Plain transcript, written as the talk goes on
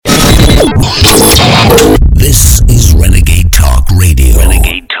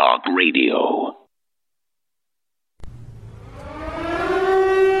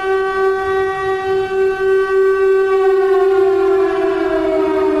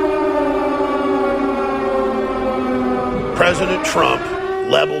President Trump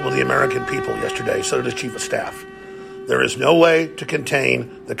leveled with the American people yesterday, so did his chief of staff. There is no way to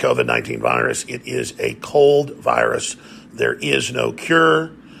contain the COVID-19 virus. It is a cold virus. There is no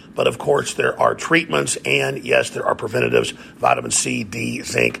cure, but of course there are treatments, and yes, there are preventatives, vitamin C, D,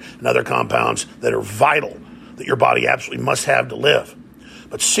 zinc, and other compounds that are vital, that your body absolutely must have to live.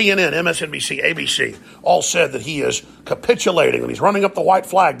 But CNN, MSNBC, ABC all said that he is capitulating, and he's running up the white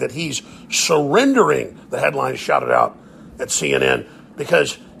flag, that he's surrendering, the headline shouted out at CNN,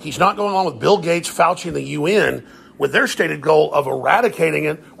 because he's not going on with Bill Gates, Fauci, and the UN with their stated goal of eradicating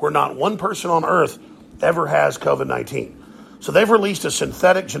it, where not one person on earth ever has COVID-19. So they've released a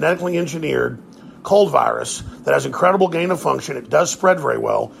synthetic, genetically engineered cold virus that has incredible gain of function. It does spread very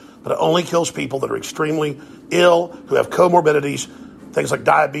well, but it only kills people that are extremely ill, who have comorbidities, things like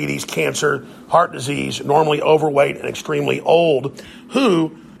diabetes, cancer, heart disease, normally overweight and extremely old,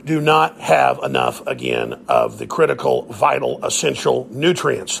 who do not have enough, again, of the critical, vital, essential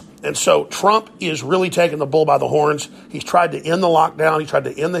nutrients. And so Trump is really taking the bull by the horns. He's tried to end the lockdown. He's tried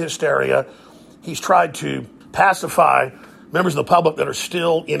to end the hysteria. He's tried to pacify members of the public that are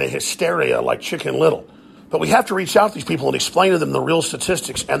still in a hysteria like Chicken Little. But we have to reach out to these people and explain to them the real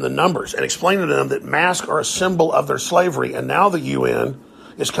statistics and the numbers, and explain to them that masks are a symbol of their slavery. And now the UN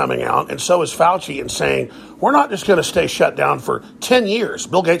is coming out, and so is Fauci, and saying, we're not just going to stay shut down for 10 years.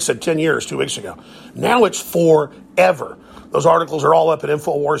 Bill Gates said 10 years 2 weeks ago. Now it's forever. Those articles are all up at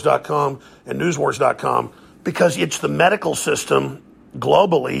Infowars.com and Newswars.com, because it's the medical system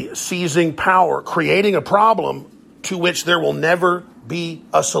globally seizing power, creating a problem to which there will never be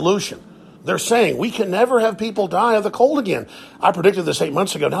a solution. They're saying we can never have people die of the cold again. I predicted this 8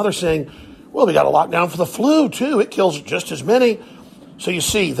 months ago. Now they're saying, well, we got a lockdown for the flu, too. It kills just as many. So you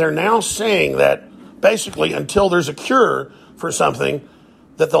see, they're now saying that basically until there's a cure for something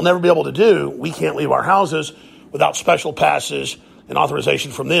that they'll never be able to do, we can't leave our houses without special passes and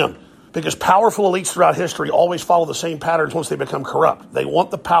authorization from them. Because powerful elites throughout history always follow the same patterns once they become corrupt. They want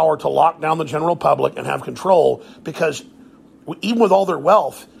the power to lock down the general public and have control, because even with all their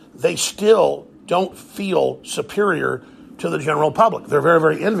wealth, they still don't feel superior to the general public. They're very,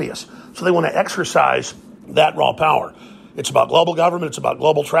 very envious. So they want to exercise that raw power. It's about global government. It's about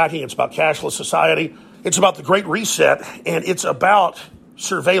global tracking. It's about cashless society. It's about the Great Reset. And it's about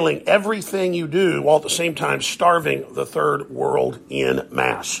surveilling everything you do while at the same time starving the third world en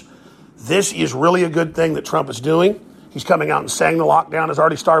masse. This is really a good thing that Trump is doing. He's coming out and saying the lockdown has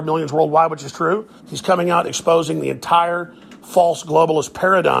already starved millions worldwide, which is true. He's coming out exposing the entire false globalist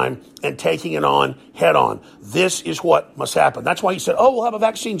paradigm and taking it on head on. This is what must happen. That's why he said, we'll have a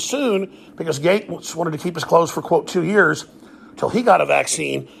vaccine soon, because Gates wanted to keep us closed for, quote, 2 years till he got a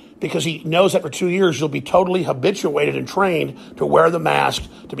vaccine, because he knows that for 2 years you'll be totally habituated and trained to wear the mask,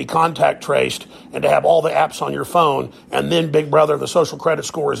 to be contact traced, and to have all the apps on your phone. And then Big Brother, the social credit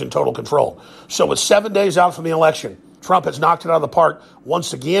score, is in total control. So with 7 days out from the election, Trump has knocked it out of the park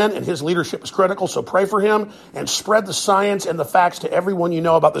once again, and his leadership is critical. So pray for him and spread the science and the facts to everyone you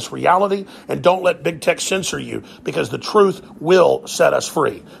know about this reality. And don't let big tech censor you, because the truth will set us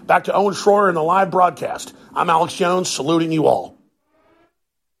free. Back to Owen Schroyer in the live broadcast. I'm Alex Jones, saluting you all.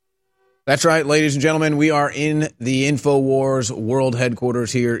 That's right, ladies and gentlemen. We are in the InfoWars World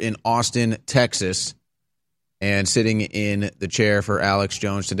Headquarters here in Austin, Texas. And sitting in the chair for Alex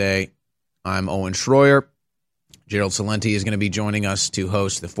Jones today, I'm Owen Schroyer. Gerald Celente is going to be joining us to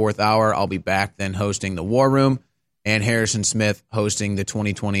host the fourth hour. I'll be back then hosting the War Room, and Harrison Smith hosting the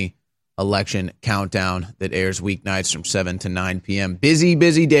 2020 election countdown that airs weeknights from 7 to 9 p.m. Busy,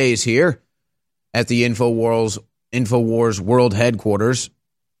 busy days here at the InfoWars World Headquarters.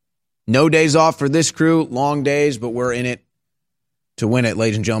 No days off for this crew, long days, but we're in it to win it,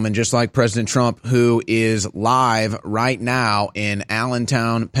 ladies and gentlemen, just like President Trump, who is live right now in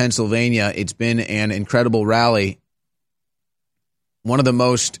Allentown, Pennsylvania. It's been an incredible rally. One of the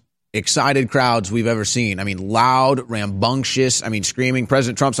most excited crowds we've ever seen. I mean, loud, rambunctious, screaming.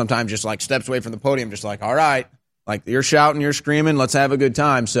 President Trump sometimes just steps away from the podium, just all right, you're shouting, you're screaming, let's have a good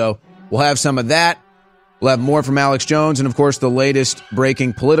time. So we'll have some of that. We'll have more from Alex Jones, and of course the latest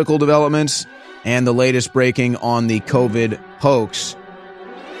breaking political developments and the latest breaking on the COVID hoax.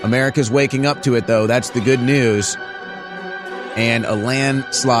 America's waking up to it, though. That's the good news. And a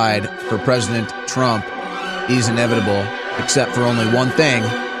landslide for President Trump is inevitable, except for only one thing,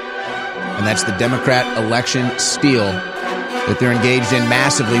 and that's the Democrat election steal that they're engaged in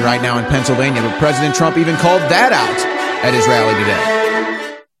massively right now in Pennsylvania. But President Trump even called that out at his rally today.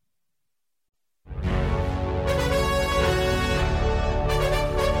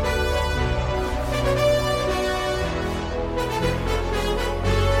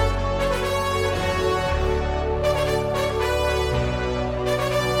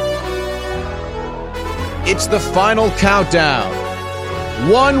 It's the final countdown.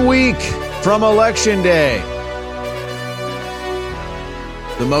 1 week from Election Day.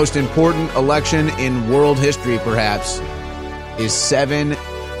 The most important election in world history, perhaps, is 7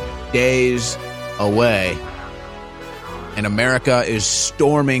 days away. And America is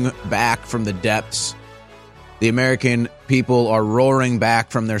storming back from the depths. The American people are roaring back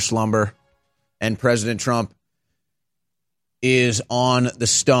from their slumber. And President Trump is on the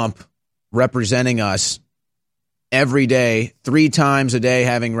stump representing us every day, 3 times a day,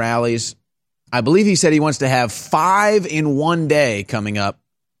 having rallies. I believe he said he wants to have 5 in one day coming up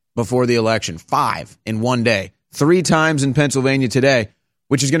before the election. 5 in one day. 3 times in Pennsylvania today,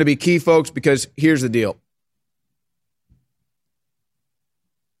 which is going to be key, folks, because here's the deal.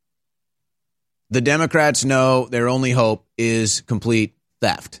 The Democrats know their only hope is complete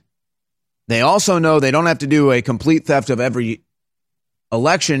theft. They also know they don't have to do a complete theft of every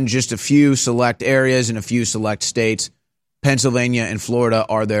election, just a few select areas in a few select states. Pennsylvania and Florida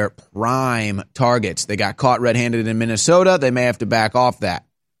are their prime targets. They got caught red-handed in Minnesota. They may have to back off that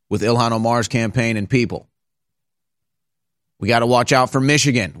with Ilhan Omar's campaign and people. We got to watch out for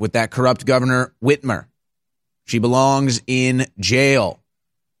Michigan with that corrupt Governor Whitmer. She belongs in jail.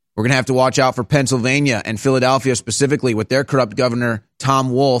 We're going to have to watch out for Pennsylvania and Philadelphia specifically with their corrupt Governor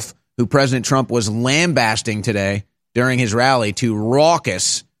Tom Wolf, who President Trump was lambasting today during his rally to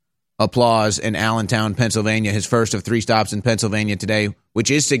raucous applause in Allentown, Pennsylvania, his first of 3 stops in Pennsylvania today,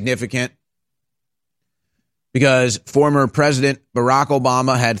 which is significant because former President Barack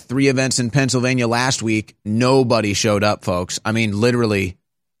Obama had 3 events in Pennsylvania last week. Nobody showed up, folks. I mean, literally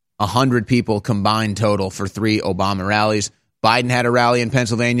 100 people combined total for 3 Obama rallies. Biden had a rally in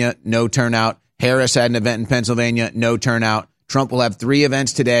Pennsylvania, no turnout. Harris had an event in Pennsylvania, no turnout. Trump will have 3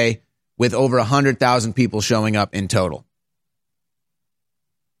 events today with over 100,000 people showing up in total.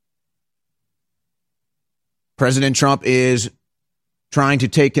 President Trump is trying to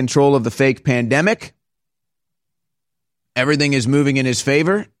take control of the fake pandemic. Everything is moving in his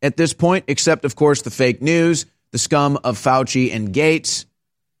favor at this point, except, of course, the fake news, the scum of Fauci and Gates,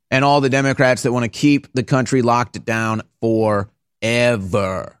 and all the Democrats that want to keep the country locked down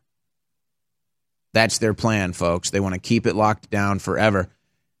forever. That's their plan, folks. They want to keep it locked down forever.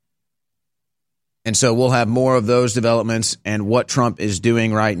 And so we'll have more of those developments and what Trump is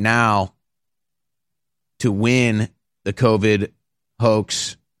doing right now to win the COVID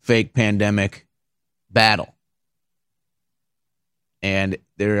hoax, fake pandemic battle. And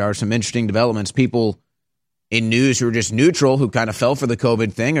there are some interesting developments. People in news who are just neutral, who kind of fell for the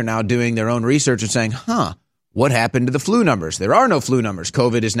COVID thing, are now doing their own research and saying, what happened to the flu numbers? There are no flu numbers.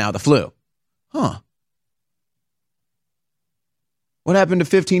 COVID is now the flu. What happened to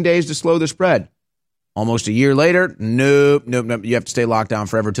 15 days to slow the spread? Almost a year later, nope. You have to stay locked down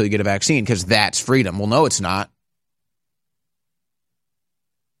forever until you get a vaccine because that's freedom. Well, no, it's not.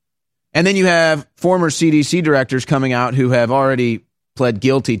 And then you have former CDC directors coming out who have already pled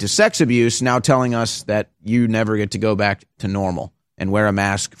guilty to sex abuse, now telling us that you never get to go back to normal and wear a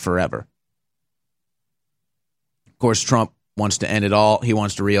mask forever. Of course, Trump wants to end it all. He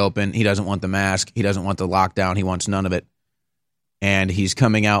wants to reopen. He doesn't want the mask. He doesn't want the lockdown. He wants none of it. And he's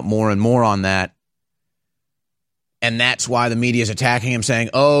coming out more and more on that. And that's why the media is attacking him,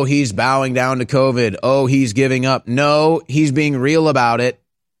 saying, oh, he's bowing down to COVID. Oh, he's giving up. No, he's being real about it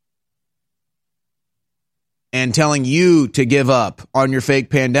and telling you to give up on your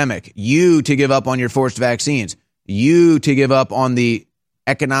fake pandemic, you to give up on your forced vaccines, you to give up on the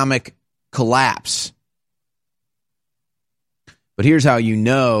economic collapse. But here's how you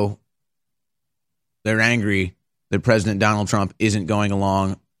know they're angry that President Donald Trump isn't going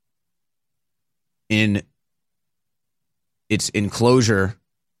along in its enclosure,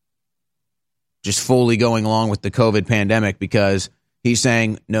 just fully going along with the COVID pandemic, because he's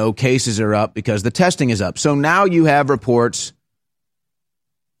saying no cases are up because the testing is up. So now you have reports,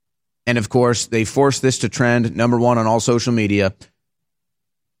 and of course they forced this to trend number 1 on all social media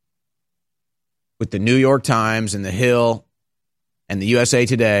with the New York Times and the Hill and the USA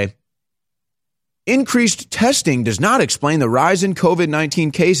Today. Increased testing does not explain the rise in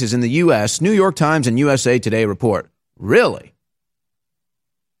COVID-19 cases in the U.S., New York Times and USA Today report. Really?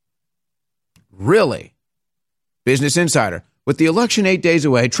 Business Insider. With the election 8 days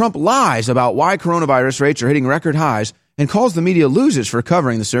away, Trump lies about why coronavirus rates are hitting record highs and calls the media losers for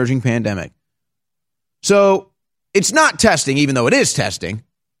covering the surging pandemic. So it's not testing, even though it is testing.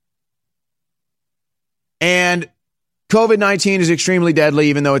 And COVID-19 is extremely deadly,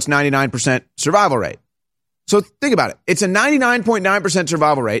 even though it's 99% survival rate. So think about it. It's a 99.9%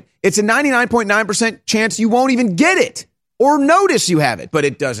 survival rate. It's a 99.9% chance you won't even get it or notice you have it, but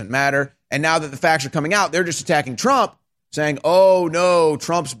it doesn't matter. And now that the facts are coming out, they're just attacking Trump, saying, oh, no,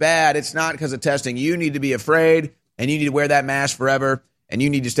 Trump's bad. It's not because of testing. You need to be afraid, and you need to wear that mask forever, and you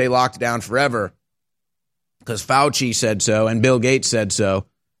need to stay locked down forever because Fauci said so and Bill Gates said so,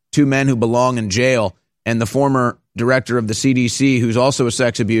 two men who belong in jail, and the former director of the CDC, who's also a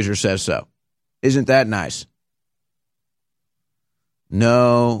sex abuser, says so. Isn't that nice?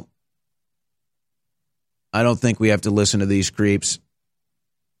 No, I don't think we have to listen to these creeps.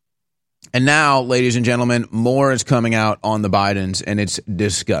 And now, ladies and gentlemen, more is coming out on the Bidens, and it's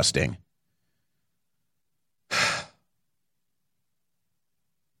disgusting.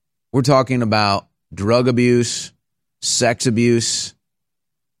 We're talking about drug abuse, sex abuse,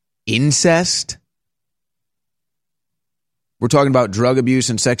 incest. We're talking about drug abuse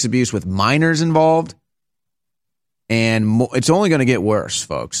and sex abuse with minors involved. And it's only going to get worse,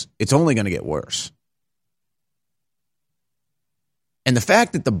 folks. It's only going to get worse. And the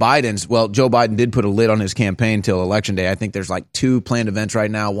fact that the Bidens, well, Joe Biden did put a lid on his campaign till Election Day. I think there's like 2 planned events right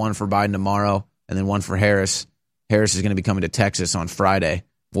now, one for Biden tomorrow and then one for Harris. Harris is going to be coming to Texas on Friday.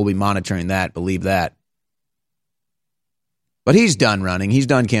 We'll be monitoring that, believe that. But he's done running. He's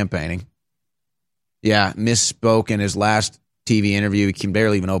done campaigning. Yeah, misspoke in his last TV interview. He can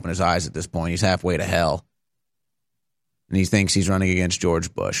barely even open his eyes at this point. He's halfway to hell. And he thinks he's running against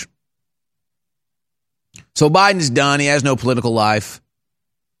George Bush. So Biden's done. He has no political life.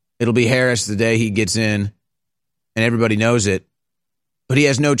 It'll be Harris the day he gets in, and everybody knows it. But he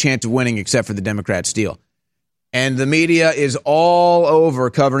has no chance of winning except for the Democrats steal. And the media is all over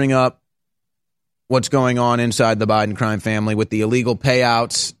covering up what's going on inside the Biden crime family with the illegal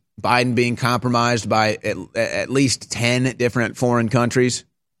payouts, Biden being compromised by at least 10 different foreign countries.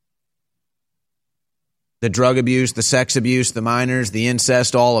 The drug abuse, the sex abuse, the minors, the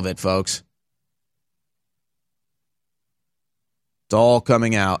incest, all of it, folks. It's all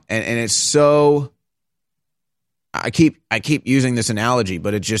coming out. And it's so, I keep using this analogy,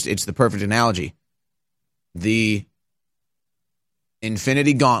 but it's the perfect analogy. The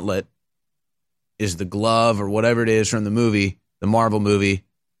Infinity Gauntlet is the glove or whatever it is from the movie, the Marvel movie,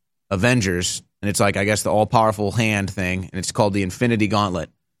 Avengers. And it's like, I guess, the all-powerful hand thing. And it's called the Infinity Gauntlet.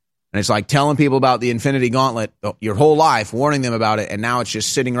 And it's like telling people about the Infinity Gauntlet your whole life, warning them about it. And now it's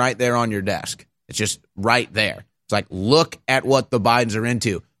just sitting right there on your desk. It's just right there. It's like, look at what the Bidens are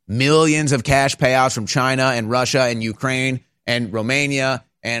into. Millions of cash payouts from China and Russia and Ukraine and Romania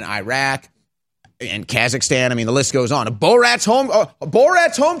and Iraq and Kazakhstan. I mean, the list goes on. Borat's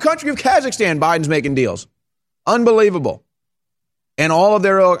home country of Kazakhstan, Biden's making deals. Unbelievable. And all of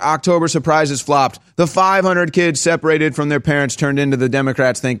their October surprises flopped. The 500 kids separated from their parents turned into the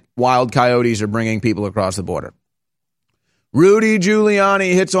Democrats think wild coyotes are bringing people across the border. Rudy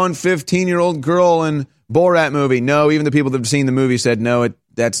Giuliani hits on 15-year-old girl in Borat movie. No, even the people that have seen the movie said, no,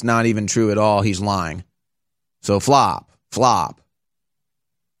 that's not even true at all. He's lying. So flop.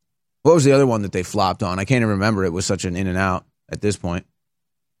 What was the other one that they flopped on? I can't even remember. It was such an in and out at this point.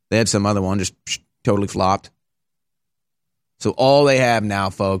 They had some other one just totally flopped. So all they have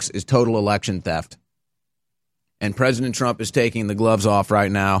now, folks, is total election theft. And President Trump is taking the gloves off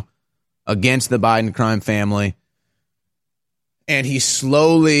right now against the Biden crime family. And he's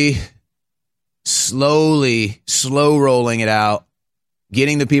slow rolling it out,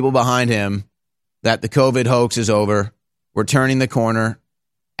 getting the people behind him that the COVID hoax is over. We're turning the corner.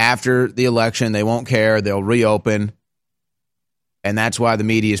 After the election, they won't care. They'll reopen. And that's why the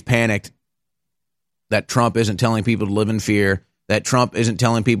media is panicked that Trump isn't telling people to live in fear, that Trump isn't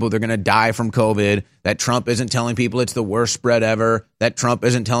telling people they're going to die from COVID, that Trump isn't telling people it's the worst spread ever, that Trump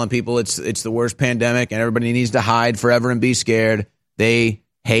isn't telling people it's the worst pandemic and everybody needs to hide forever and be scared. They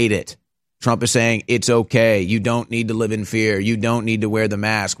hate it. Trump is saying it's okay. You don't need to live in fear. You don't need to wear the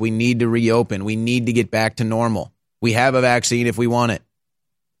mask. We need to reopen. We need to get back to normal. We have a vaccine if we want it.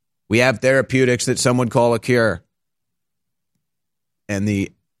 We have therapeutics that some would call a cure. And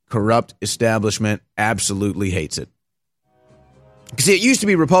the corrupt establishment absolutely hates it. See, it used to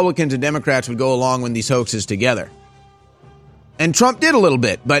be Republicans and Democrats would go along with these hoaxes together. And Trump did a little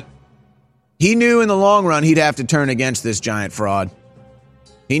bit, but he knew in the long run he'd have to turn against this giant fraud.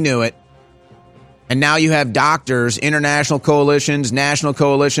 He knew it. And now you have doctors, international coalitions, national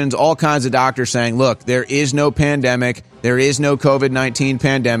coalitions, all kinds of doctors saying, look, there is no pandemic. There is no COVID-19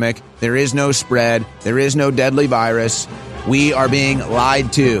 pandemic. There is no spread. There is no deadly virus. We are being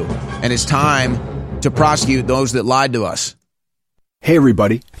lied to. And it's time to prosecute those that lied to us. Hey,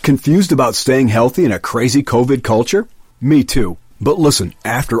 everybody. Confused about staying healthy in a crazy COVID culture? Me too. But listen,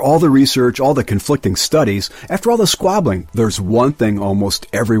 after all the research, all the conflicting studies, after all the squabbling, there's one thing almost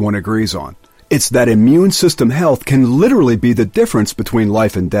everyone agrees on. It's that immune system health can literally be the difference between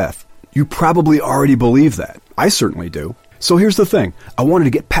life and death. You probably already believe that. I certainly do. So here's the thing. I wanted to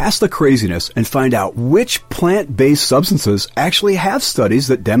get past the craziness and find out which plant-based substances actually have studies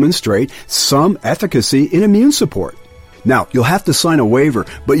that demonstrate some efficacy in immune support. Now, you'll have to sign a waiver,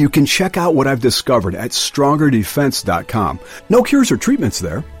 but you can check out what I've discovered at StrongerDefense.com. No cures or treatments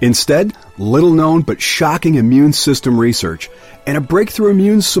there. Instead, little-known but shocking immune system research and a breakthrough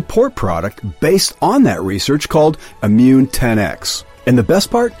immune support product based on that research called Immune 10X. And the best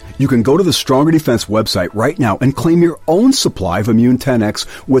part? You can go to the Stronger Defense website right now and claim your own supply of Immune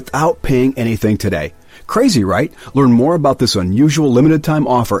 10X without paying anything today. Crazy, right? Learn more about this unusual limited-time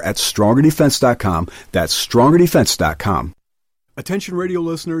offer at StrongerDefense.com. That's StrongerDefense.com. Attention radio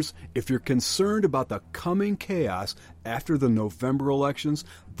listeners, if you're concerned about the coming chaos after the November elections,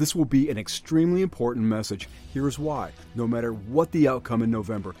 this will be an extremely important message. Here's why. No matter what the outcome in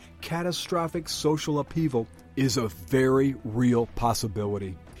November, catastrophic social upheaval is a very real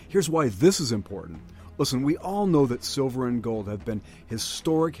possibility. Here's why this is important. Listen, we all know that silver and gold have been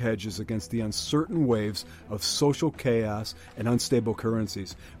historic hedges against the uncertain waves of social chaos and unstable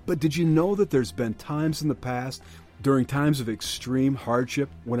currencies. But did you know that there's been times in the past, during times of extreme hardship,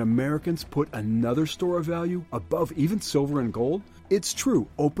 when Americans put another store of value above even silver and gold? It's true,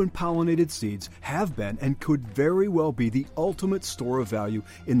 open-pollinated seeds have been and could very well be the ultimate store of value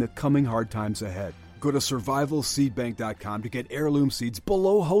in the coming hard times ahead. Go to survivalseedbank.com to get heirloom seeds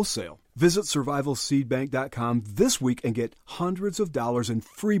below wholesale. Visit survivalseedbank.com this week and get hundreds of dollars in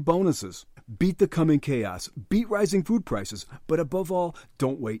free bonuses. Beat the coming chaos, beat rising food prices, but above all,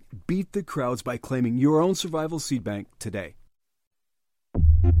 don't wait. Beat the crowds by claiming your own Survival Seed Bank today.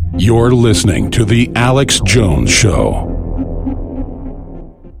 You're listening to The Alex Jones Show.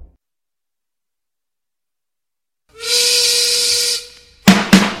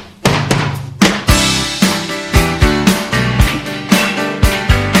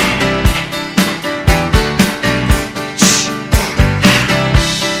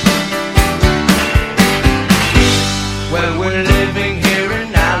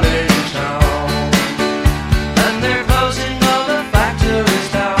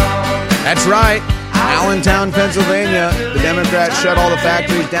 That's right. Allentown, Pennsylvania. The Democrats shut all the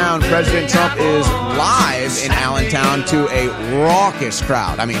factories down. President Trump is live in Allentown to a raucous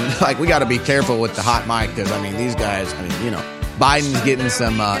crowd. I mean, like, we got to be careful with the hot mic because, I mean, these guys, I mean, you know, Biden's getting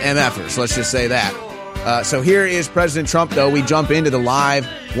some MFers. Let's just say that. So here is President Trump, though. We jump into the live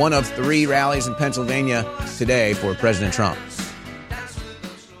one of 3 rallies in Pennsylvania today for President Trump.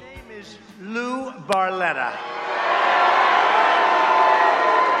 His name is Lou Barletta.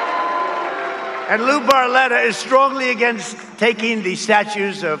 And Lou Barletta is strongly against taking the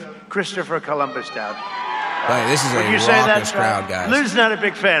statues of Christopher Columbus down. Right, this is a raucous crowd, guys. Lou's not a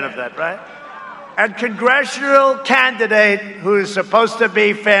big fan of that, right? And congressional candidate who is supposed to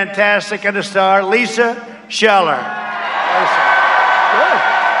be fantastic and a star, Lisa Scheller.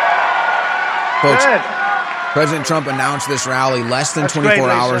 Folks, Good. President Trump announced this rally less than That's 24 great,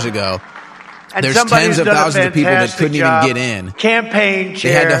 hours Lisa. ago. And There's somebody tens who's of done a thousands of people that couldn't even fantastic get in. Campaign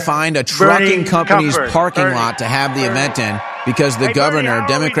chair. They had to find a trucking Bernie company's Comfort. parking Bernie. lot to have the event in because the Hey, Bernie, governor, how are we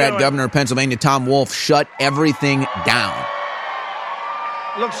Democrat doing? governor of Pennsylvania, Tom Wolf, shut everything down.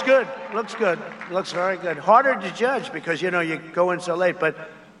 Looks good. Looks good. Looks very good. Harder to judge because, you know, you go in so late, but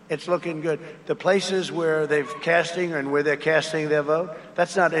it's looking good. The places where they're casting and where they're casting their vote,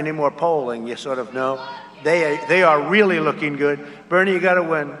 that's not any more polling. You sort of know. They are really looking good. Bernie, you got to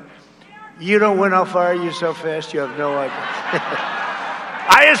win. You don't win, how far are you so fast? You have no idea.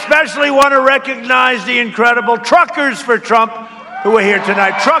 I especially want to recognize the incredible truckers for Trump who are here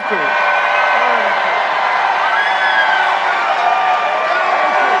tonight. Truckers.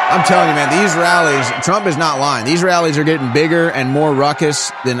 I'm telling you, man, these rallies, Trump is not lying. These rallies are getting bigger and more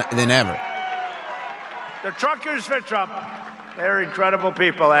ruckus than ever. The truckers for Trump. They're incredible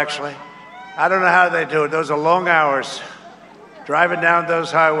people, actually. I don't know how they do it. Those are long hours. Driving down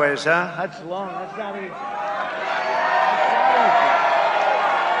those highways, huh? That's long. That's not easy.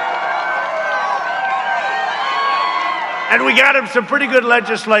 And we got him some pretty good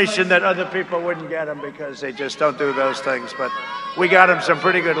legislation that other people wouldn't get him because they just don't do those things. But we got him some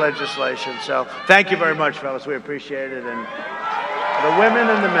pretty good legislation. So thank you very much, fellas. We appreciate it. And the women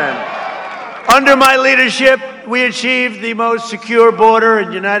and the men. Under my leadership, we achieved the most secure border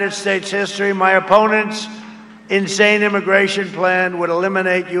in United States history. My opponents' insane immigration plan would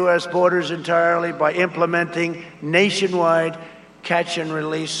eliminate U.S. borders entirely by implementing nationwide catch and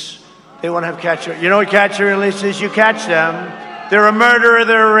release. They want to have catch and... You know what catch and release is? You catch them. They're a murderer,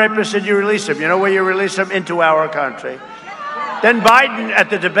 they're a rapist, and you release them. You know where you release them? Into our country. Then Biden, at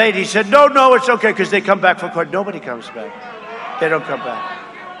the debate, he said, no, it's okay, because they come back for court. Nobody comes back. They don't come back.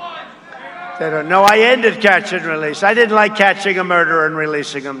 They don't know. I ended catch and release. I didn't like catching a murderer and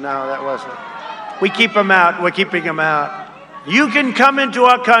releasing him. No, that wasn't. We keep him out. We're keeping him out. You can come into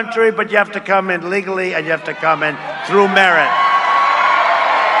our country, but you have to come in legally and you have to come in through merit.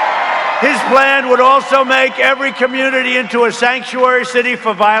 His plan would also make every community into a sanctuary city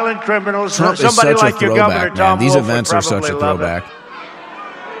for violent criminals. Trump Somebody is such like a your throwback, governor, man. Tom These Wolf, events would are such a probably love throwback.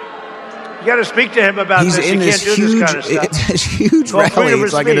 You got to speak to him about He's this. in He this can't do huge, this kind of stuff. it's huge Called freedom rally. of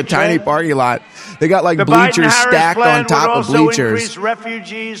It's like in a speech, tiny right? parking lot. They got like The bleachers Biden-Harris stacked plan on top would of also bleachers. increase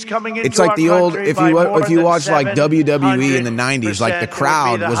refugees coming into It's like our the old country if by more you than watch like WWE in the 700%. '90s, like the It would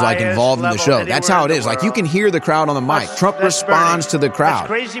crowd be the was like highest involved in the level show. That's anywhere how in it the is. Like you world. can hear the crowd on the mic. Trump That's responds Bernie. to the crowd. That's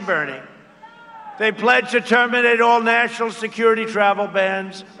crazy, Bernie. They pledged to terminate all national security travel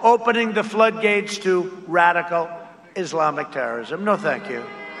bans, opening the floodgates to radical Islamic terrorism. No, thank you.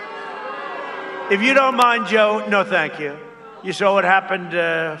 If you don't mind, Joe, no, thank you. You saw what happened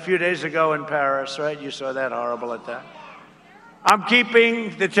a few days ago in Paris, right? You saw that horrible attack. I'm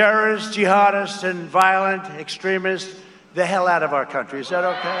keeping the terrorists, jihadists, and violent extremists the hell out of our country. Is that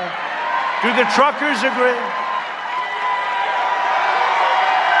okay? Do the truckers agree?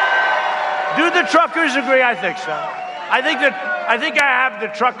 Do the truckers agree? I think so. I think I have the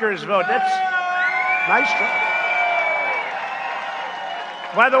truckers' vote. That's nice truck.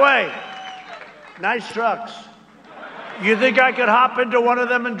 By the way, nice trucks. You think I could hop into one of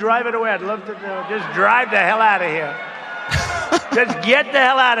them and drive it away? I'd love to do it. Just drive the hell out of here. Just get the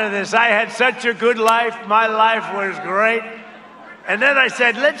hell out of this. I had such a good life. My life was great. And then I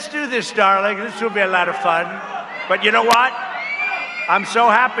said, let's do this, darling. This will be a lot of fun. But you know what? I'm so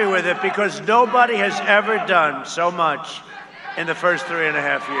happy with it because nobody has ever done so much in the first 3.5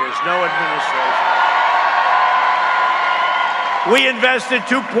 years. No administration. We invested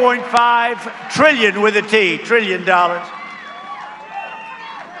 $2.5 trillion with a T, $trillion.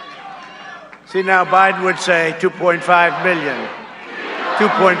 See, now Biden would say 2.5 million,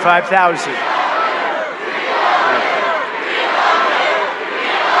 2.5 thousand.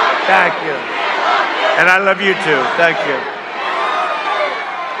 Thank you. And I love you too. Thank you.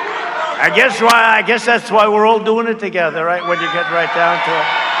 I guess that's why we're all doing it together, right? When you get right down to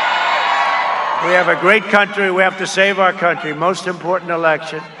it. We have a great country. We have to save our country. Most important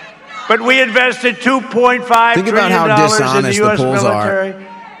election. But we invested $2.5 Think trillion about how in the dishonest U.S. the polls military. are.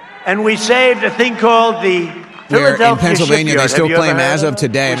 And we saved a thing called the Where in Philadelphia Pennsylvania they shipyard. still Have you claim ever heard as of it?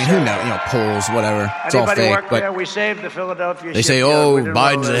 today. I mean, We who saved- knows? Polls, whatever. It's all Anybody fake. work there? But We saved the Philadelphia they say, shipyard. oh, We didn't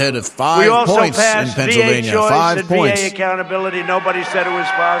Biden's roll it. ahead of We 5 also points in passed Pennsylvania. VA choice 5 and points. VA accountability. Nobody said it was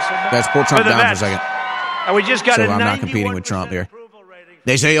possible. Let's pull Trump For the down for a vets. second. And we just got So a I'm not competing with Trump 91% here. approval rating.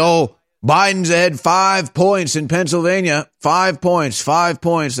 They say, oh, Biden's ahead 5 points in Pennsylvania. 5 points, 5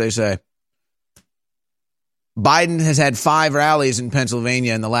 points, they say. Biden has had 5 rallies in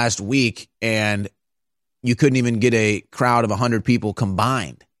Pennsylvania in the last week, and you couldn't even get a crowd of 100 people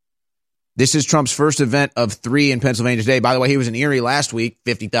combined. This is Trump's first event of 3 in Pennsylvania today. By the way, he was in Erie last week.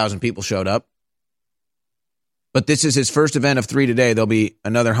 50,000 people showed up. But this is his first event of 3 today. There'll be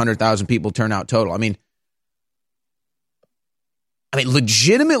another 100,000 people turn out total. I mean,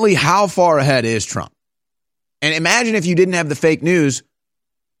 legitimately, how far ahead is Trump? And imagine if you didn't have the fake news,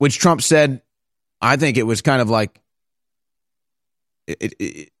 which Trump said, I think it was kind of like,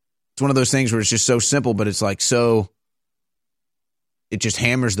 it's one of those things where it's just so simple, but it's like so, it just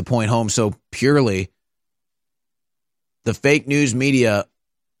hammers the point home so purely. The fake news media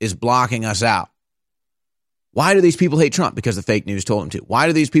is blocking us out. Why do these people hate Trump? Because the fake news told them to. Why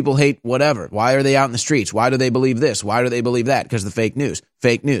do these people hate whatever? Why are they out in the streets? Why do they believe this? Why do they believe that? Because the fake news,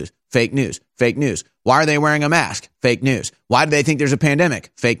 fake news, fake news, fake news. Why are they wearing a mask? Fake news. Why do they think there's a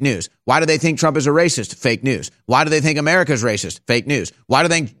pandemic? Fake news. Why do they think Trump is a racist? Fake news. Why do they think America's racist? Fake news. Why do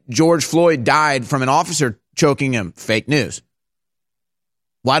they think George Floyd died from an officer choking him? Fake news.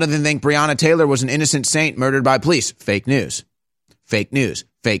 Why do they think Breonna Taylor was an innocent saint murdered by police? Fake news. Fake news.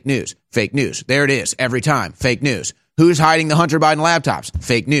 Fake news. Fake news. There it is. Every time. Fake news. Who's hiding the Hunter Biden laptops?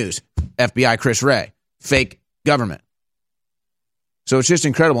 Fake news. FBI Chris Wray. Fake government. So it's just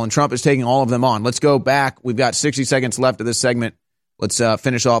incredible, and Trump is taking all of them on. Let's go back. We've got 60 seconds left of this segment. Let's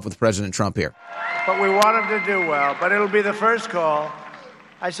finish off with President Trump here. But we want him to do well. But it'll be the first call.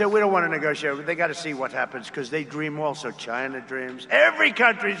 I said, we don't want to negotiate. They got to see what happens because they dream also. China dreams. Every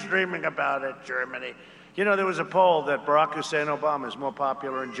country's dreaming about it. Germany. You know, there was a poll that Barack Hussein Obama is more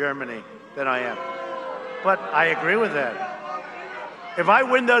popular in Germany than I am. But I agree with that. If I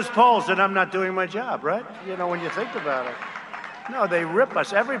win those polls, then I'm not doing my job, right? You know, when you think about it. No, they rip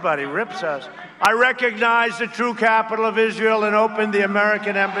us. Everybody rips us. I recognize the true capital of Israel and opened the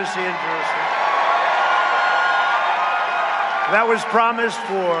American embassy in Jerusalem. That was promised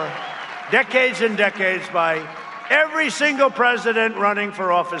for decades and decades by every single president running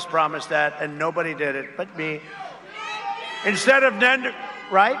for office promised that, and nobody did it but me. Instead of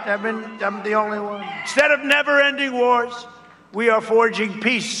right? I'm the only one. Instead of never-ending wars, we are forging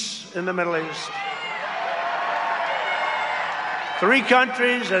peace in the Middle East. 3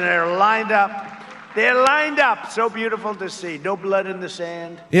 countries, and they're lined up. They're lined up. So beautiful to see. No blood in the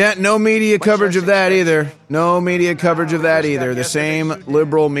sand. Yeah, no media coverage of that either. No media coverage of that either. The same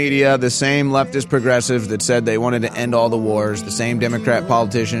liberal media, the same leftist progressives that said they wanted to end all the wars, the same Democrat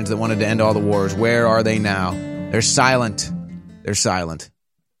politicians that wanted to end all the wars. Where are they now? They're silent. They're silent.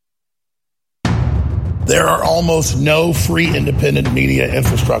 There are almost no free independent media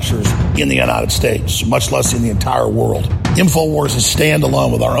infrastructures in the United States, much less in the entire world. InfoWars is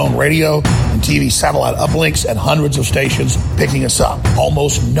standalone with our own radio and TV satellite uplinks and hundreds of stations picking us up.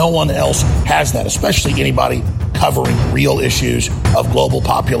 Almost no one else has that, especially anybody covering real issues of global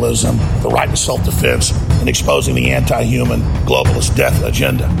populism, the right to self-defense, and exposing the anti-human globalist death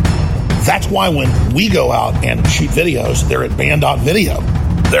agenda. That's why when we go out and shoot videos, they're at ban.video.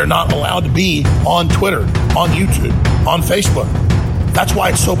 They're not allowed to be on Twitter, on YouTube, on Facebook. That's why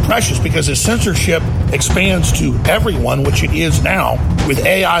it's so precious, because as censorship expands to everyone, which it is now, with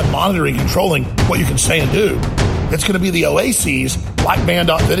AI monitoring, controlling what you can say and do, it's going to be the oases like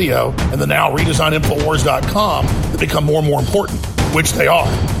ban.video and the now redesigned Infowars.com that become more and more important, which they are.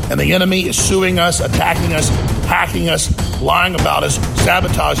 And the enemy is suing us, attacking us, hacking us, lying about us,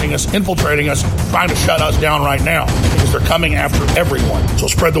 sabotaging us, infiltrating us, trying to shut us down right now, because they're coming after everyone. So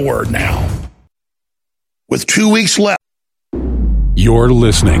spread the word now. With 2 weeks left. You're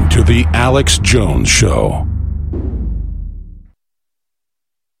listening to The Alex Jones Show.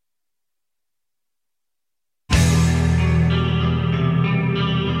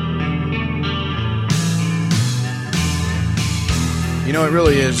 You know, it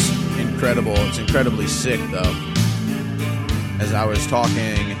really is incredible. It's incredibly sick, though. As I was talking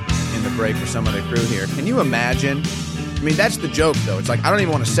in the break for some of the crew here, can you imagine? I mean, that's the joke, though. It's like, I don't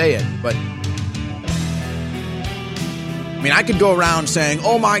even want to say it, but I mean, I could go around saying,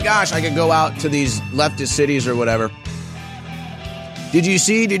 oh my gosh, I could go out to these leftist cities or whatever. Did you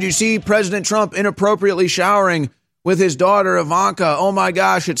see President Trump inappropriately showering with his daughter Ivanka? Oh my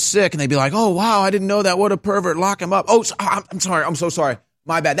gosh, it's sick. And they'd be like, oh wow, I didn't know that. What a pervert. Lock him up. Oh, I'm sorry. I'm so sorry.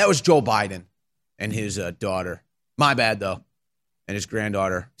 My bad. That was Joe Biden and his daughter. My bad, though. And his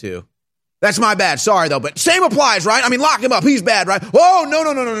granddaughter, too. That's my bad. Sorry, though. But same applies, right? I mean, lock him up. He's bad, right? Oh,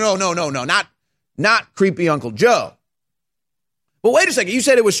 no. Not creepy Uncle Joe. But wait a second. You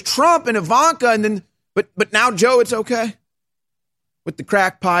said it was Trump and Ivanka, and then, but now Joe, it's okay? With the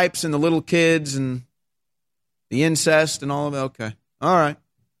crack pipes and the little kids and the incest and all of it? Okay. All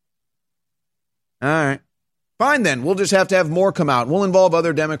right. Fine, then. We'll just have to have more come out. We'll involve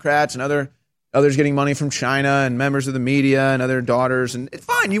other Democrats and others getting money from China and members of the media and other daughters. And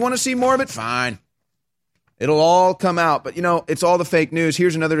fine, you want to see more of it? Fine. It'll all come out. But, you know, it's all the fake news.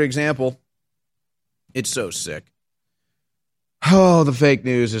 Here's another example. It's so sick. Oh, the fake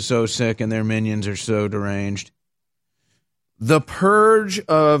news is so sick and their minions are so deranged. The Purge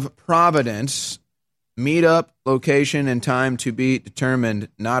of Providence, meetup, location, and time to be determined,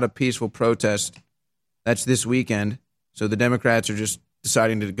 not a peaceful protest. That's this weekend. So the Democrats are just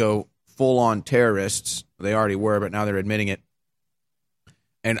deciding to go full-on terrorists. They already were, but now they're admitting it.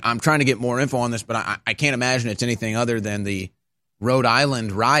 And I'm trying to get more info on this, but I can't imagine it's anything other than the Rhode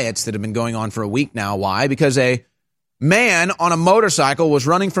Island riots that have been going on for a week now. Why? Because a man on a motorcycle was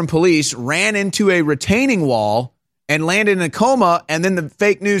running from police, ran into a retaining wall, and landed in a coma, and then the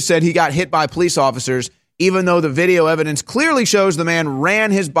fake news said he got hit by police officers, even though the video evidence clearly shows the man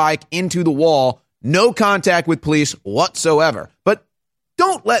ran his bike into the wall, no contact with police whatsoever. But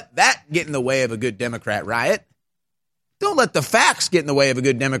don't let that get in the way of a good Democrat riot. Don't let the facts get in the way of a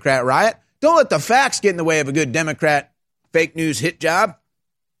good Democrat riot. Don't let the facts get in the way of a good Democrat fake news hit job.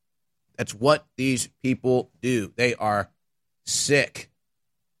 That's what these people do. They are sick.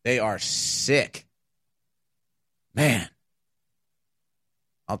 They are sick. Man,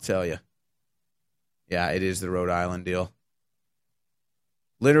 I'll tell you. Yeah, it is the Rhode Island deal.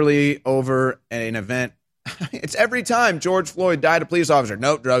 Literally over an event. It's every time George Floyd died a police officer.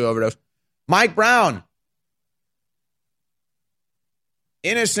 Nope, drug overdose. Mike Brown.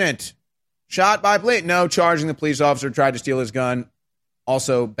 Innocent. Shot by police. No, charging the police officer, tried to steal his gun.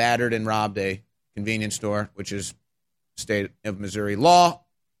 Also battered and robbed a convenience store, which is state of Missouri law.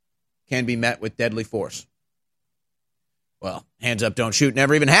 Can be met with deadly force. Well, hands up, don't shoot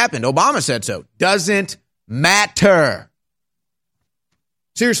never even happened. Obama said so. Doesn't matter.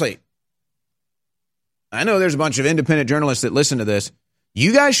 Seriously. I know there's a bunch of independent journalists that listen to this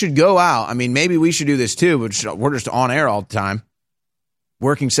You guys should go out. I mean, maybe we should do this too, but we're just on air all the time,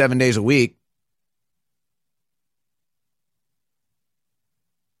 working 7 days a week.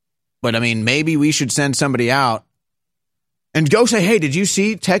 But, I mean, maybe we should send somebody out and go say, hey, did you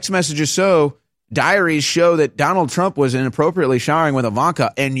see text messages diaries show that Donald Trump was inappropriately showering with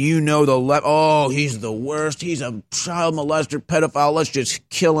Ivanka, and you know he's the worst. He's a child molester, pedophile. Let's just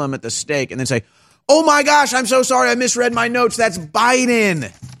kill him at the stake. And then say, oh, my gosh, I'm so sorry. I misread my notes. That's Biden.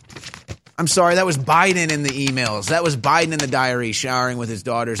 I'm sorry. That was Biden in the emails. That was Biden in the diary, showering with his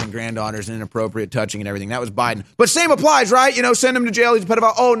daughters and granddaughters and inappropriate touching and everything. That was Biden. But same applies, right? You know, send him to jail. He's a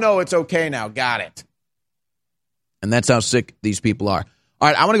pedophile. Oh, no, it's okay now. Got it. And that's how sick these people are. All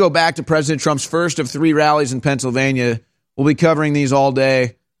right, I want to go back to President Trump's first of 3 rallies in Pennsylvania. We'll be covering these all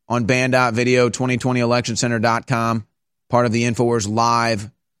day on band.video, 2020electioncenter.com, part of the InfoWars live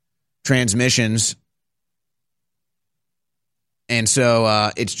transmissions. And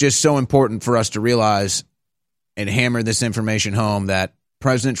so it's just so important for us to realize and hammer this information home that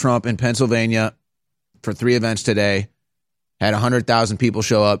President Trump in Pennsylvania for 3 events today had 100,000 people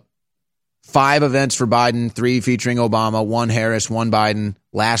show up. 5 events for Biden, 3 featuring Obama, 1 Harris, 1 Biden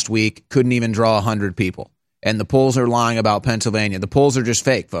last week. Couldn't even draw 100 people. And the polls are lying about Pennsylvania. The polls are just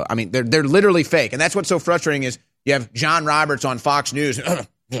fake. I mean, they're literally fake. And that's what's so frustrating is you have John Roberts on Fox News.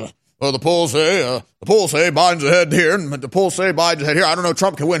 Well, the polls say Biden's ahead here, and the polls say Biden's ahead here. I don't know,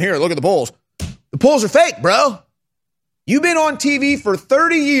 Trump can win here. Look at the polls. The polls are fake, bro. You've been on TV for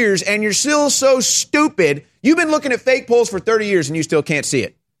 30 years, and you're still so stupid. You've been looking at fake polls for 30 years, and you still can't see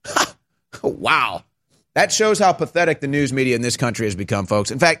it. Wow. That shows how pathetic the news media in this country has become,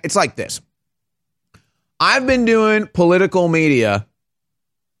 folks. In fact, it's like this. I've been doing political media,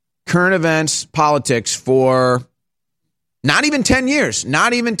 current events, politics for not even 10 years.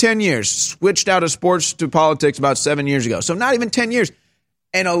 Not even 10 years. Switched out of sports to politics about 7 years ago. So not even 10 years.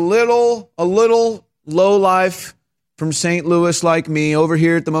 And a little lowlife from St. Louis like me over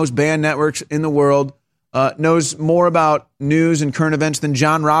here at the most banned networks in the world knows more about news and current events than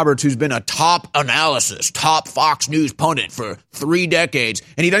John Roberts, who's been a top Fox News pundit for 3 decades.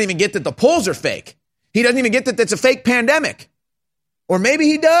 And he doesn't even get that the polls are fake. He doesn't even get that that's a fake pandemic. Or maybe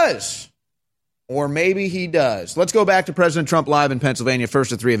he does. Let's go back to President Trump live in Pennsylvania,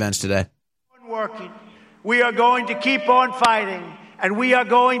 first of 3 events today. Working. We are going to keep on fighting, and we are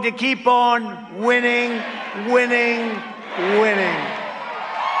going to keep on winning.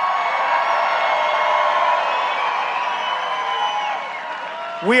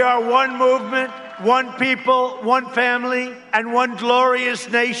 We are one movement, one people, one family, and one glorious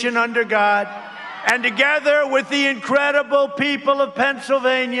nation under God. And together with the incredible people of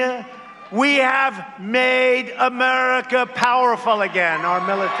Pennsylvania, we have made America powerful again, our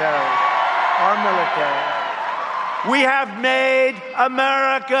military. We have made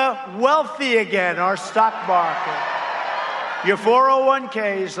America wealthy again, our stock market. Your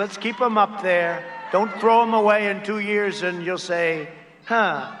 401ks, let's keep them up there. Don't throw them away in 2 years and you'll say,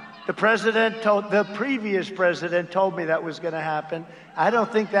 the previous president told me that was going to happen. I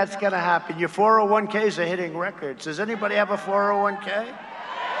don't think that's going to happen. Your 401ks are hitting records. Does anybody have a 401k?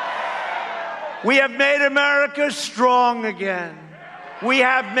 We have made America strong again. We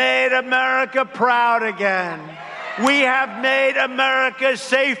have made America proud again. We have made America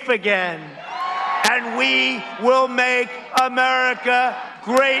safe again. And we will make America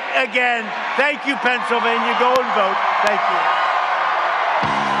great again. Thank you, Pennsylvania. Go and vote. Thank you.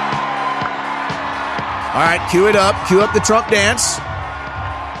 All right, cue it up. Cue up the Trump dance.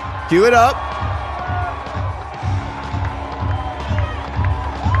 Cue it up.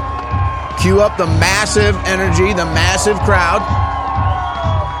 Cue up the massive energy, the massive crowd.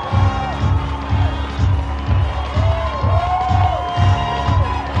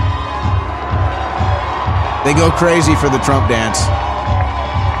 They go crazy for the Trump dance.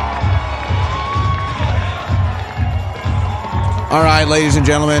 All right, ladies and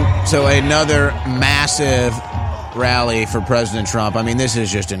gentlemen, so another massive rally for President Trump. I mean, this is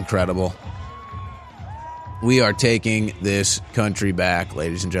just incredible. We are taking this country back,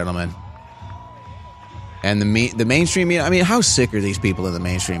 ladies and gentlemen. And the mainstream media, I mean, how sick are these people in the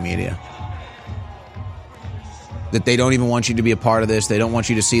mainstream media? That they don't even want you to be a part of this. They don't want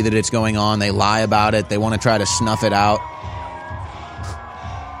you to see that it's going on. They lie about it. They want to try to snuff it out.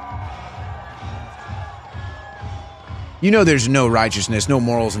 You know there's no righteousness, no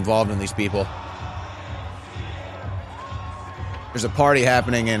morals involved in these people. There's a party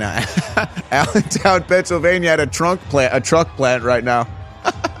happening in Allentown, Pennsylvania at a truck plant right now.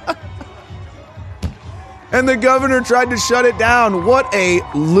 And the governor tried to shut it down. What a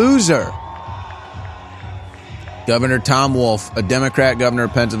loser. Governor Tom Wolf, a Democrat governor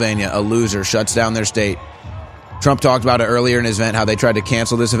of Pennsylvania, a loser, shuts down their state. Trump talked about it earlier in his event, how they tried to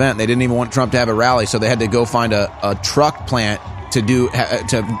cancel this event. They didn't even want Trump to have a rally, so they had to go find a truck plant to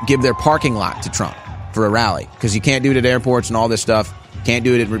give their parking lot to Trump for a rally, because you can't do it at airports and all this stuff. Can't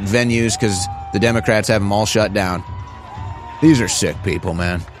do it at venues because the Democrats have them all shut down. These are sick people,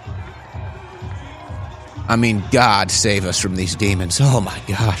 man. I mean, God save us from these demons. Oh, my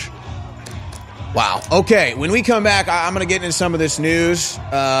gosh. Wow. Okay, when we come back, I'm going to get into some of this news.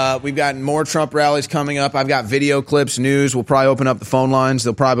 We've got more Trump rallies coming up. I've got video clips, news. We'll probably open up the phone lines.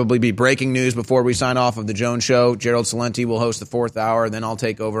 There'll probably be breaking news before we sign off of the Jones Show. Gerald Celente will host the fourth hour, and then I'll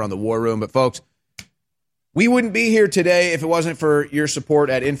take over on the War Room. But, folks, we wouldn't be here today if it wasn't for your support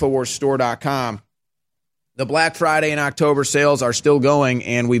at InfoWarsStore.com. The Black Friday and October sales are still going,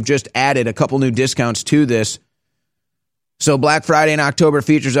 and we've just added a couple new discounts to this. So Black Friday and October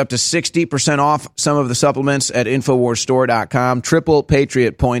features up to 60% off some of the supplements at InfoWarsStore.com. Triple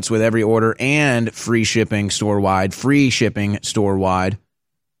Patriot points with every order and free shipping store-wide.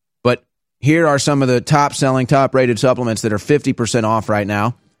 But here are some of the top-selling, top-rated supplements that are 50% off right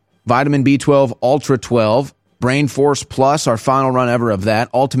now. Vitamin B12 Ultra 12, Brain Force Plus, our final run ever of that,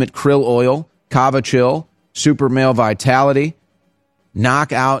 Ultimate Krill Oil, Kava Chill, Super Male Vitality,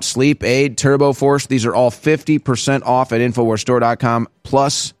 Knockout, Sleep Aid, Turbo Force. These are all 50% off at InfoWarsStore.com,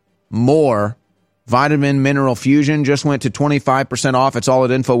 plus more. Vitamin Mineral Fusion just went to 25% off. It's all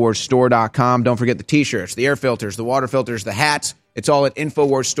at InfoWarsStore.com. Don't forget the T-shirts, the air filters, the water filters, the hats. It's all at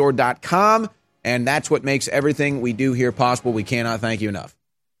InfoWarsStore.com, and that's what makes everything we do here possible. We cannot thank you enough.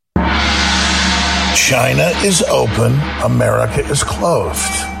 China is open, America is closed.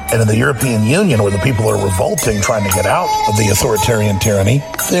 And in the European Union, where the people are revolting, trying to get out of the authoritarian tyranny,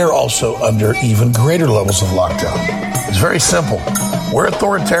 they're also under even greater levels of lockdown. It's very simple. Where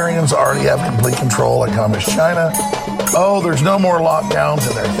authoritarians already have complete control, like Communist China, there's no more lockdowns,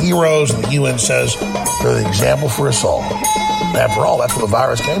 and they're heroes, and the UN says they're the example for us all. After all, that's where the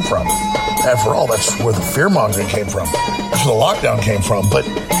virus came from. After all, that's where the fear-mongering came from. That's where the lockdown came from. But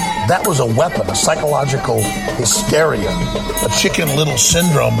that was a weapon, a psychological hysteria, a Chicken Little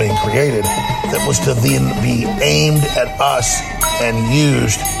syndrome being created that was to then be aimed at us and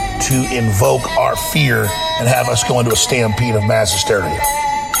used to invoke our fear and have us go into a stampede of mass hysteria.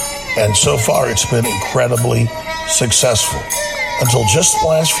 And so far, it's been incredibly successful. Until just the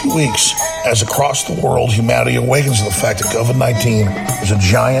last few weeks, as across the world, humanity awakens to the fact that COVID-19 is a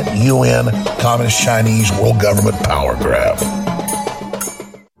giant UN, Communist Chinese world government power grab.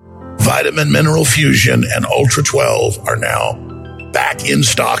 Vitamin Mineral Fusion and Ultra 12 are now back in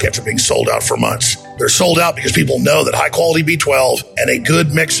stock after being sold out for months. They're sold out because people know that high-quality B12 and a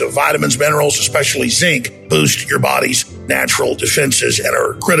good mix of vitamins, minerals, especially zinc, boost your body's natural defenses and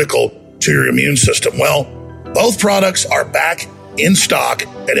are critical to your immune system. Well, both products are back in stock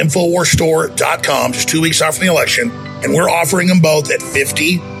at InfoWarsStore.com just 2 weeks out from the election, and we're offering them both at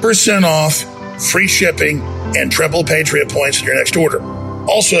 50% off, free shipping, and triple Patriot points in your next order.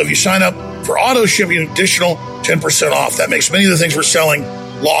 Also, if you sign up for auto shipping, an additional 10% off. That makes many of the things we're selling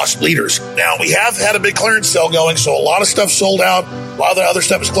loss leaders. Now, we have had a big clearance sale going, so a lot of stuff sold out. A lot of the other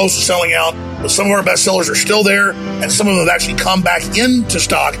stuff is close to selling out. But some of our best sellers are still there, and some of them have actually come back into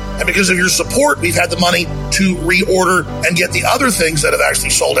stock. And because of your support, we've had the money to reorder and get the other things that have actually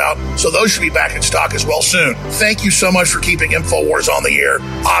sold out. So those should be back in stock as well soon. Thank you so much for keeping InfoWars on the air.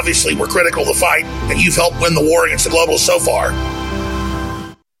 Obviously, we're critical of the fight, and you've helped win the war against the globalists so far.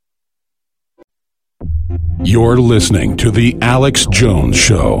 You're listening to The Alex Jones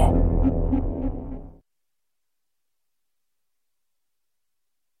Show.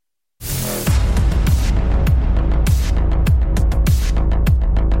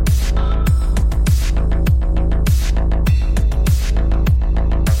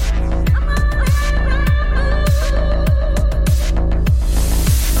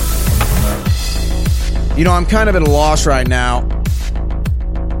 You know, I'm kind of at a loss right now,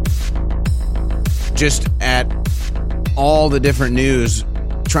 just at all the different news,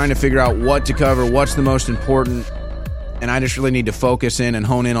 trying to figure out what to cover, what's the most important, and I just really need to focus in and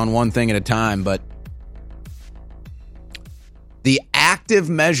hone in on one thing at a time. But the active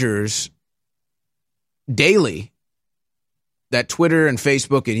measures daily that Twitter and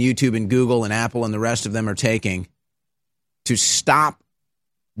Facebook and YouTube and Google and Apple and the rest of them are taking to stop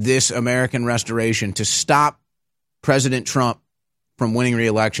this American restoration, to stop President Trump from winning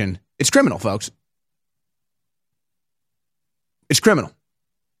re-election, it's criminal, folks. It's criminal.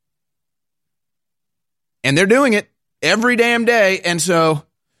 And they're doing it every damn day. And so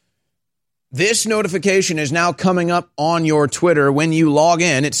this notification is now coming up on your Twitter. When you log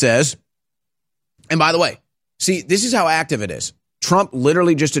in, it says, and by the way, See, this is how active it is. Trump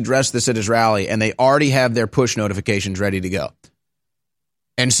literally just addressed this at his rally, and they already have their push notifications ready to go.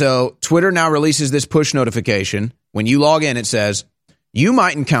 And so Twitter now releases this push notification. When you log in, it says, you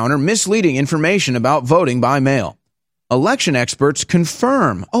might encounter misleading information about voting by mail. Election experts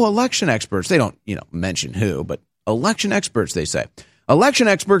confirm. Oh, election experts. They don't, mention who, but election experts, they say. Election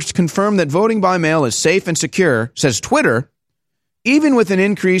experts confirm that voting by mail is safe and secure, says Twitter, even with an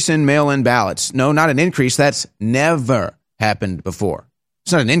increase in mail-in ballots. No, not an increase. That's never happened before.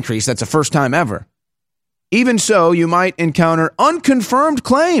 It's not an increase. That's the first time ever. Even so, you might encounter unconfirmed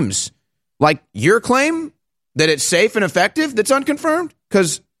claims, like your claim that it's safe and effective that's unconfirmed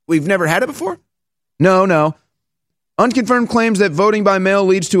because we've never had it before. No. Unconfirmed claims that voting by mail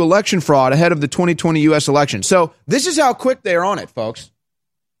leads to election fraud ahead of the 2020 U.S. election. So this is how quick they're on it, folks.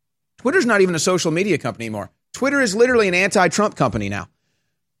 Twitter's not even a social media company anymore. Twitter is literally an anti-Trump company now.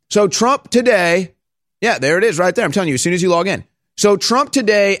 So Trump today, yeah, there it is right there. I'm telling you, as soon as you log in. So Trump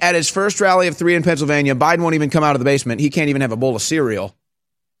today at his first rally of 3 in Pennsylvania, Biden won't even come out of the basement. He can't even have a bowl of cereal.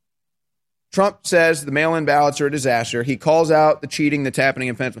 Trump says the mail-in ballots are a disaster. He calls out the cheating that's happening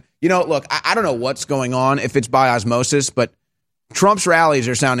in Pennsylvania. Look, I don't know what's going on, if it's by osmosis, but Trump's rallies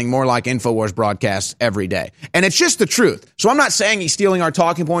are sounding more like InfoWars broadcasts every day. And it's just the truth. So I'm not saying he's stealing our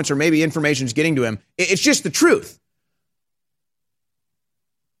talking points or maybe information's getting to him. It's just the truth.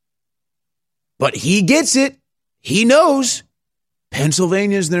 But he gets it. He knows.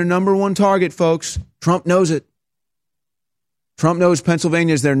 Pennsylvania's their number one target, folks. Trump knows it. Trump knows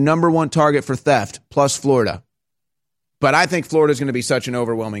Pennsylvania is their number one target for theft, plus Florida. But I think Florida's going to be such an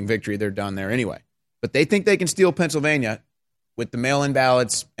overwhelming victory, they're done there anyway. But they think they can steal Pennsylvania with the mail-in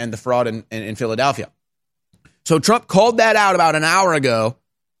ballots and the fraud in Philadelphia. So Trump called that out about an hour ago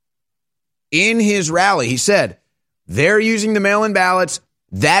in his rally. He said, they're using the mail-in ballots.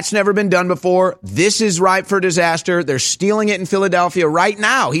 That's never been done before. This is ripe for disaster. They're stealing it in Philadelphia right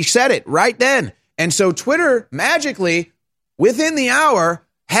now. He said it right then. And so Twitter magically, within the hour,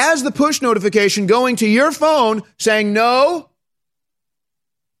 has the push notification going to your phone saying, no,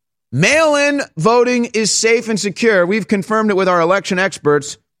 mail-in voting is safe and secure. We've confirmed it with our election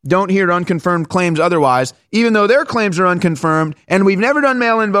experts. Don't hear unconfirmed claims otherwise, even though their claims are unconfirmed. And we've never done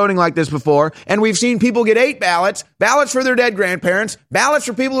mail-in voting like this before. And we've seen people get 8 ballots, ballots for their dead grandparents, ballots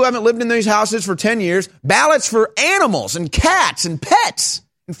for people who haven't lived in these houses for 10 years, ballots for animals and cats and pets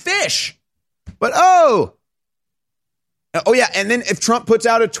and fish. But oh yeah, and then if Trump puts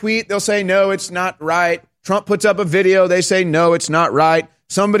out a tweet, they'll say, no, it's not right. Trump puts up a video, they say, no, it's not right.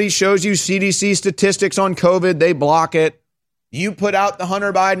 Somebody shows you CDC statistics on COVID, they block it. You put out the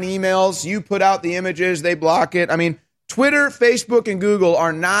Hunter Biden emails, you put out the images, they block it. I mean, Twitter, Facebook, and Google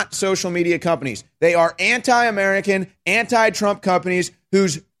are not social media companies. They are anti-American, anti-Trump companies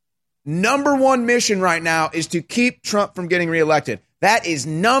whose number one mission right now is to keep Trump from getting reelected. That is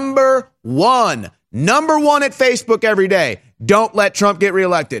number one. Number one at Facebook every day. Don't let Trump get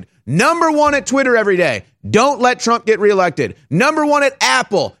reelected. Number one at Twitter every day. Don't let Trump get reelected. Number one at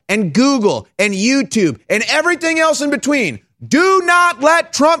Apple and Google and YouTube and everything else in between. Do not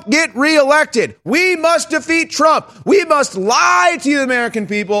let Trump get reelected. We must defeat Trump. We must lie to the American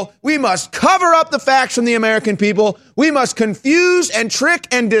people. We must cover up the facts from the American people. We must confuse and trick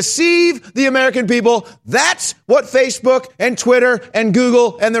and deceive the American people. That's what Facebook and Twitter and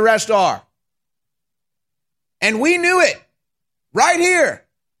Google and the rest are. And we knew it right here,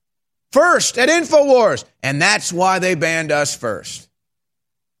 first at InfoWars. And that's why they banned us first.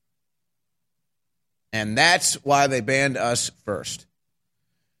 And that's why they banned us first.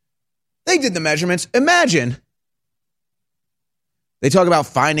 They did the measurements. Imagine they talk about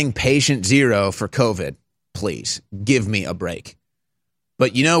finding patient zero for COVID. Please give me a break.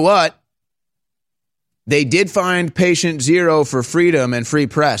 But you know what? They did find patient zero for freedom and free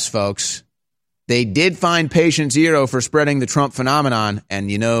press, folks. They did find patient zero for spreading the Trump phenomenon. And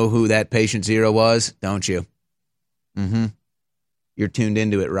you know who that patient zero was, don't you? You're tuned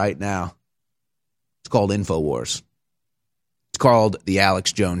into it right now. It's called InfoWars. It's called The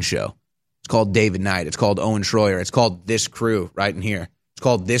Alex Jones Show. It's called David Knight. It's called Owen Schroyer. It's called this crew right in here. It's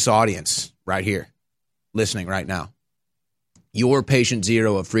called this audience right here, listening right now. Your patient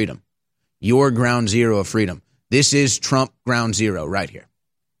zero of freedom. Your ground zero of freedom. This is Trump ground zero right here.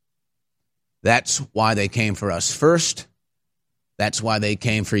 That's why they came for us first. That's why they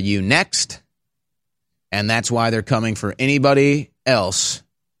came for you next. And that's why they're coming for anybody else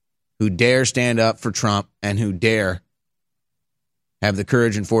who dare stand up for Trump and who dare have the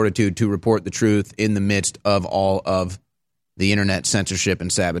courage and fortitude to report the truth in the midst of all of the internet censorship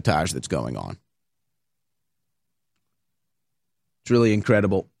and sabotage that's going on. It's really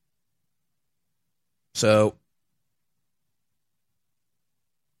incredible. So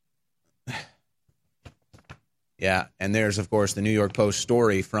Yeah, and there's, of course, the New York Post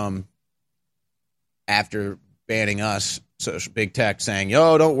story from after banning us, so Big Tech saying,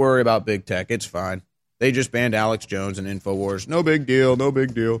 yo, don't worry about Big Tech. It's fine. They just banned Alex Jones and InfoWars. No big deal, no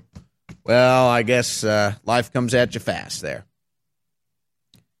big deal. Well, I guess life comes at you fast there.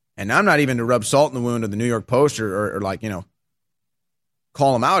 And I'm not even to rub salt in the wound of the New York Post or like,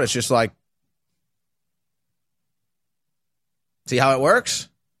 call them out. It's just like, see how it works?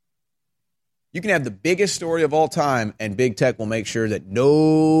 You can have the biggest story of all time, and Big Tech will make sure that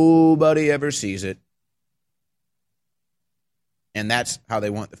nobody ever sees it. And that's how they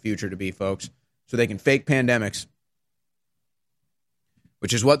want the future to be, folks. So they can fake pandemics,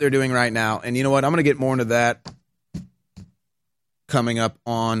 which is what they're doing right now. And you know what? I'm going to get more into that coming up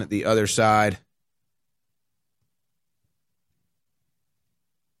on the other side.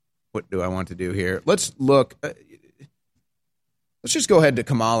 What do I want to do here? Let's look. Let's just go ahead to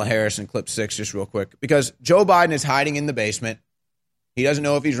Kamala Harris in clip 6 just real quick, because Joe Biden is hiding in the basement. He doesn't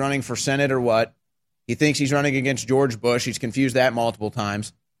know if he's running for Senate or what. He thinks he's running against George Bush. He's confused that multiple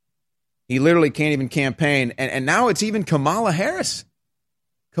times. He literally can't even campaign. And now it's even Kamala Harris.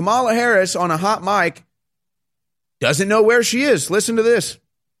 Kamala Harris on a hot mic doesn't know where she is. Listen to this.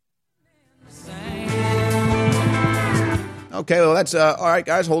 Okay, well, that's all right,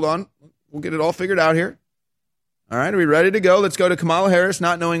 guys. Hold on. We'll get it all figured out here. All right, are we ready to go? Let's go to Kamala Harris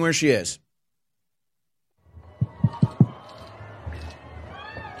not knowing where she is.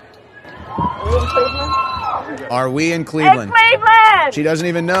 Are we in Cleveland? It's Cleveland! She doesn't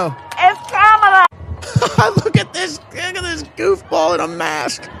even know. It's Kamala! Look at this goofball in a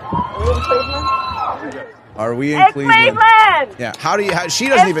mask. Are we in Cleveland? Yeah. She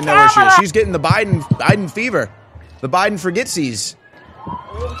doesn't even know where she is. She's getting the Biden fever. The Biden forgetsies.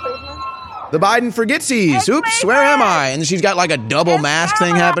 The Biden forgetsies. Oops, where am I? And she's got like a double mask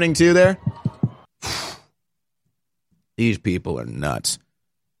thing happening too there. These people are nuts.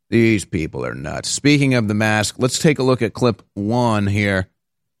 These people are nuts. Speaking of the mask, let's take a look at clip 1 here,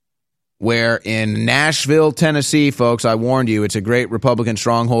 where in Nashville, Tennessee, folks, I warned you, it's a great Republican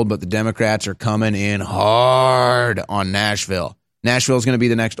stronghold, but the Democrats are coming in hard on Nashville. Nashville is going to be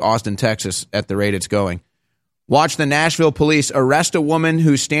the next Austin, Texas at the rate it's going. Watch the Nashville police arrest a woman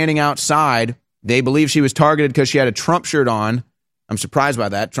who's standing outside. They believe she was targeted because she had a Trump shirt on. I'm surprised by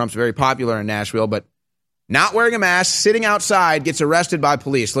that. Trump's very popular in Nashville, but not wearing a mask, sitting outside, gets arrested by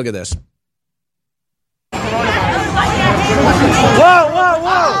police. Look at this. Whoa, whoa,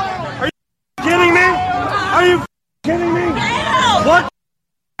 whoa! Are you kidding me? Are you kidding me? What?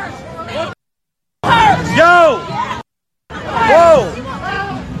 Yo! Whoa!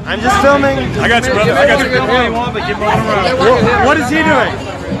 I'm just filming. I got you, brother. I got you. What is he doing?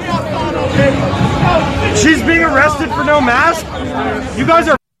 She's being arrested for no mask? You guys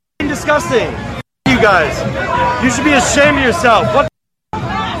are disgusting. You guys. You should be ashamed of yourself. What?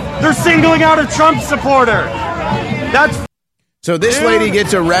 They're singling out a Trump supporter. That's. So this lady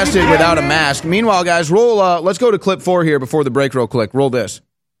gets arrested without a mask. Meanwhile, guys, roll. Let's go to clip 4 here before the break real quick. Roll this.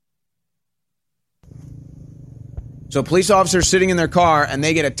 So police officers sitting in their car, and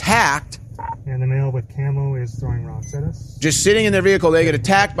they get attacked. And the male with camo is throwing rocks at us. Just sitting in their vehicle, they get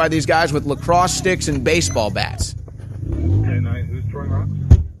attacked by these guys with lacrosse sticks and baseball bats. Okay, who's throwing rocks?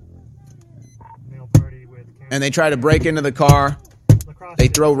 Male party with camo. And they try to break into the car. They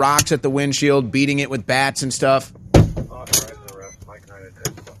throw rocks at the windshield, beating it with bats and stuff.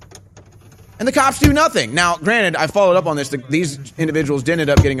 And the cops do nothing. Now, granted, I followed up on this. These individuals did end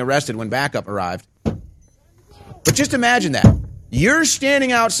up getting arrested when backup arrived. But just imagine that. You're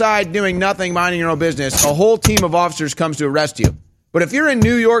standing outside doing nothing, minding your own business. A whole team of officers comes to arrest you. But if you're in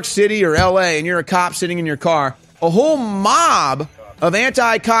New York City or L.A. and you're a cop sitting in your car, a whole mob of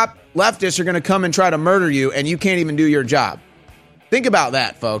anti-cop leftists are going to come and try to murder you, and you can't even do your job. Think about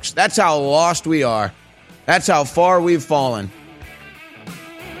that, folks. That's how lost we are. That's how far we've fallen.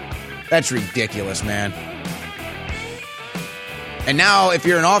 That's ridiculous, man. And now, if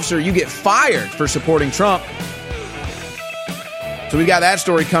you're an officer, you get fired for supporting Trump. So we got that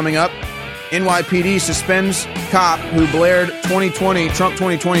story coming up. NYPD suspends cop who blared Trump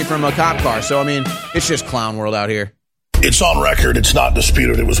 2020 from a cop car. So, I mean, it's just clown world out here. It's on record. It's not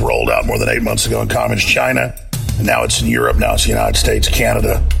disputed. It was rolled out more than 8 months ago in Communist China. And now it's in Europe. Now it's the United States,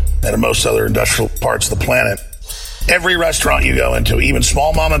 Canada, and in most other industrial parts of the planet. Every restaurant you go into, even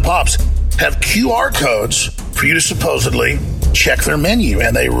small mom and pops, have QR codes for you to supposedly check their menu.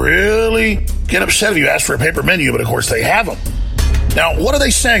 And they really get upset if you ask for a paper menu, but of course they have them. Now, what are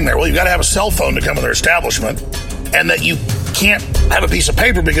they saying there? Well, you've got to have a cell phone to come in their establishment, and that you can't have a piece of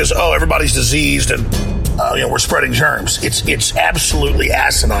paper because, everybody's diseased and we're spreading germs. It's absolutely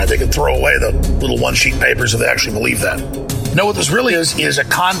asinine. They can throw away the little one-sheet papers if they actually believe that. No, what this really is a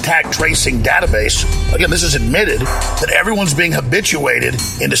contact tracing database. Again, this is admitted that everyone's being habituated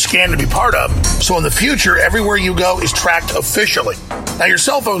into scan to be part of. So in the future, everywhere you go is tracked officially. Now, your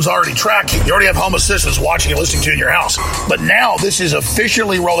cell phone's already tracking. You already have home assistants watching and listening to you in your house. But now this is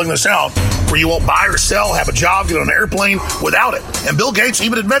officially rolling this out where you won't buy or sell, have a job, get on an airplane without it. And Bill Gates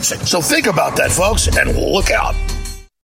even admits it. So think about that, folks, and look out.